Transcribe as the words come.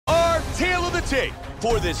the tape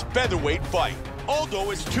for this featherweight fight.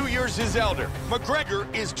 Aldo is 2 years his elder.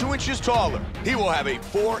 McGregor is 2 inches taller. He will have a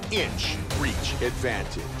 4-inch reach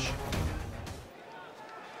advantage.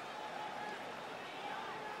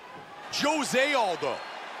 Jose Aldo,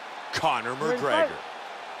 Conor McGregor.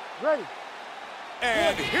 Ready.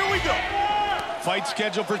 And here we go. Fight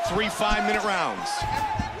scheduled for 3 5-minute rounds.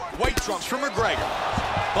 White trunks for McGregor,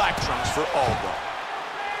 black trunks for Aldo.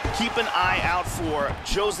 Keep an eye out for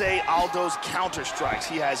Jose Aldo's counter strikes.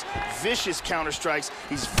 He has vicious counter strikes.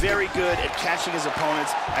 He's very good at catching his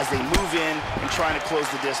opponents as they move in and trying to close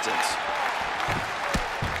the distance.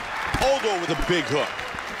 Aldo with a big hook.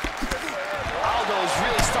 Aldo is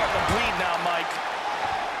really starting to bleed now, Mike.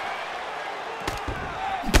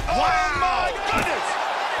 Oh my goodness!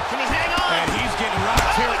 Can he hang on? And he's getting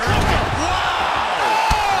rocked here early.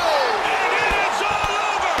 And it is all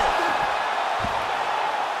over!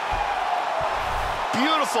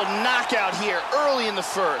 Beautiful knockout here early in the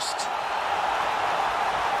first.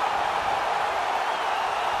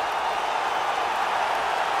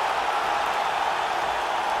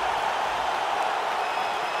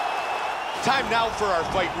 Time now for our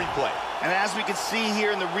fight replay. And as we can see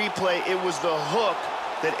here in the replay, it was the hook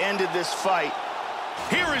that ended this fight.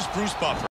 Here is Bruce Buffer.